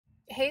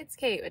Hey, it's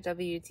Kate with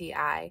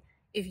WTI.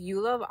 If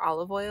you love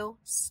olive oil,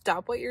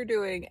 stop what you're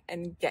doing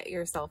and get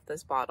yourself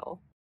this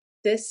bottle.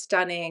 This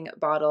stunning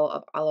bottle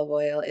of olive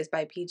oil is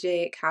by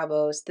PJ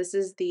KABOS. This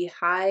is the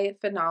high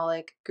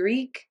phenolic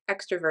Greek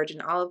extra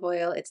virgin olive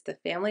oil. It's the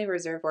Family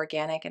Reserve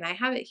Organic, and I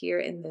have it here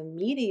in the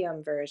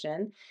medium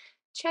version.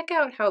 Check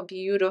out how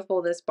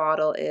beautiful this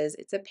bottle is.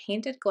 It's a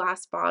painted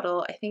glass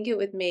bottle. I think it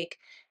would make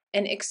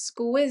an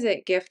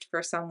exquisite gift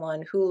for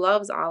someone who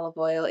loves olive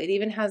oil. It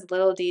even has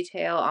little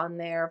detail on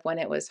there of when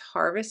it was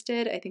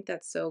harvested. I think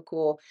that's so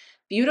cool.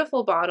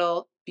 Beautiful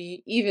bottle.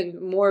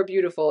 Even more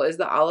beautiful is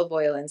the olive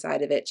oil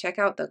inside of it. Check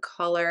out the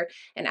color.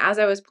 And as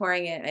I was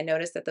pouring it, I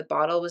noticed that the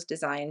bottle was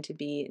designed to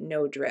be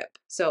no drip.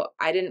 So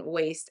I didn't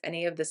waste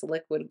any of this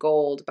liquid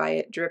gold by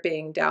it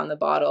dripping down the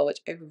bottle, which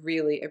I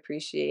really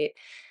appreciate.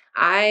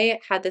 I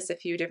had this a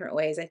few different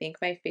ways. I think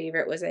my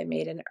favorite was I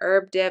made an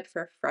herb dip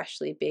for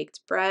freshly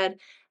baked bread,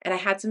 and I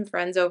had some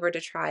friends over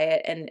to try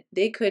it, and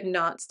they could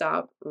not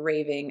stop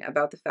raving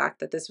about the fact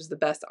that this was the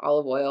best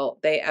olive oil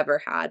they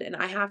ever had. And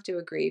I have to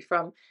agree,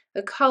 from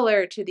the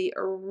color to the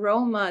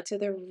aroma to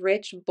the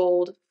rich,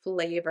 bold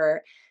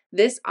flavor.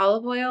 This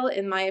olive oil,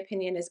 in my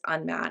opinion, is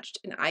unmatched,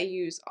 and I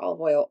use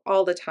olive oil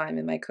all the time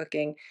in my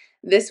cooking.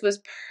 This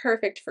was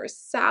perfect for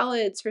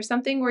salads, for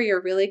something where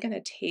you're really going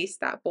to taste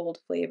that bold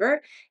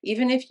flavor.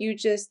 Even if you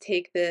just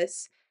take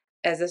this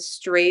as a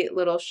straight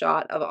little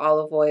shot of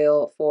olive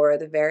oil for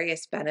the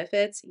various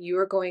benefits, you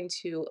are going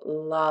to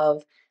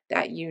love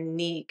that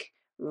unique,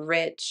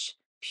 rich,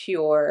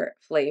 pure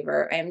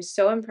flavor. I am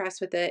so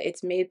impressed with it.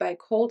 It's made by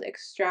cold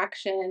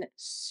extraction,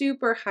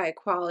 super high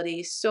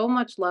quality. So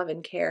much love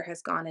and care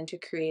has gone into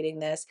creating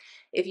this.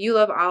 If you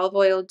love olive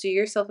oil, do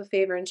yourself a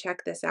favor and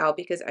check this out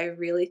because I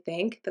really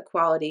think the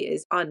quality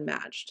is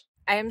unmatched.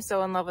 I am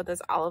so in love with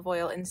this olive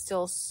oil and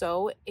still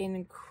so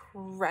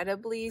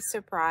incredibly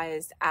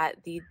surprised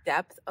at the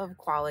depth of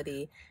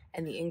quality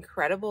and the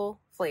incredible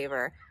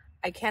flavor.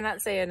 I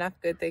cannot say enough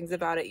good things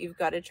about it. You've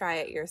got to try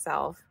it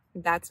yourself.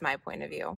 That's my point of view.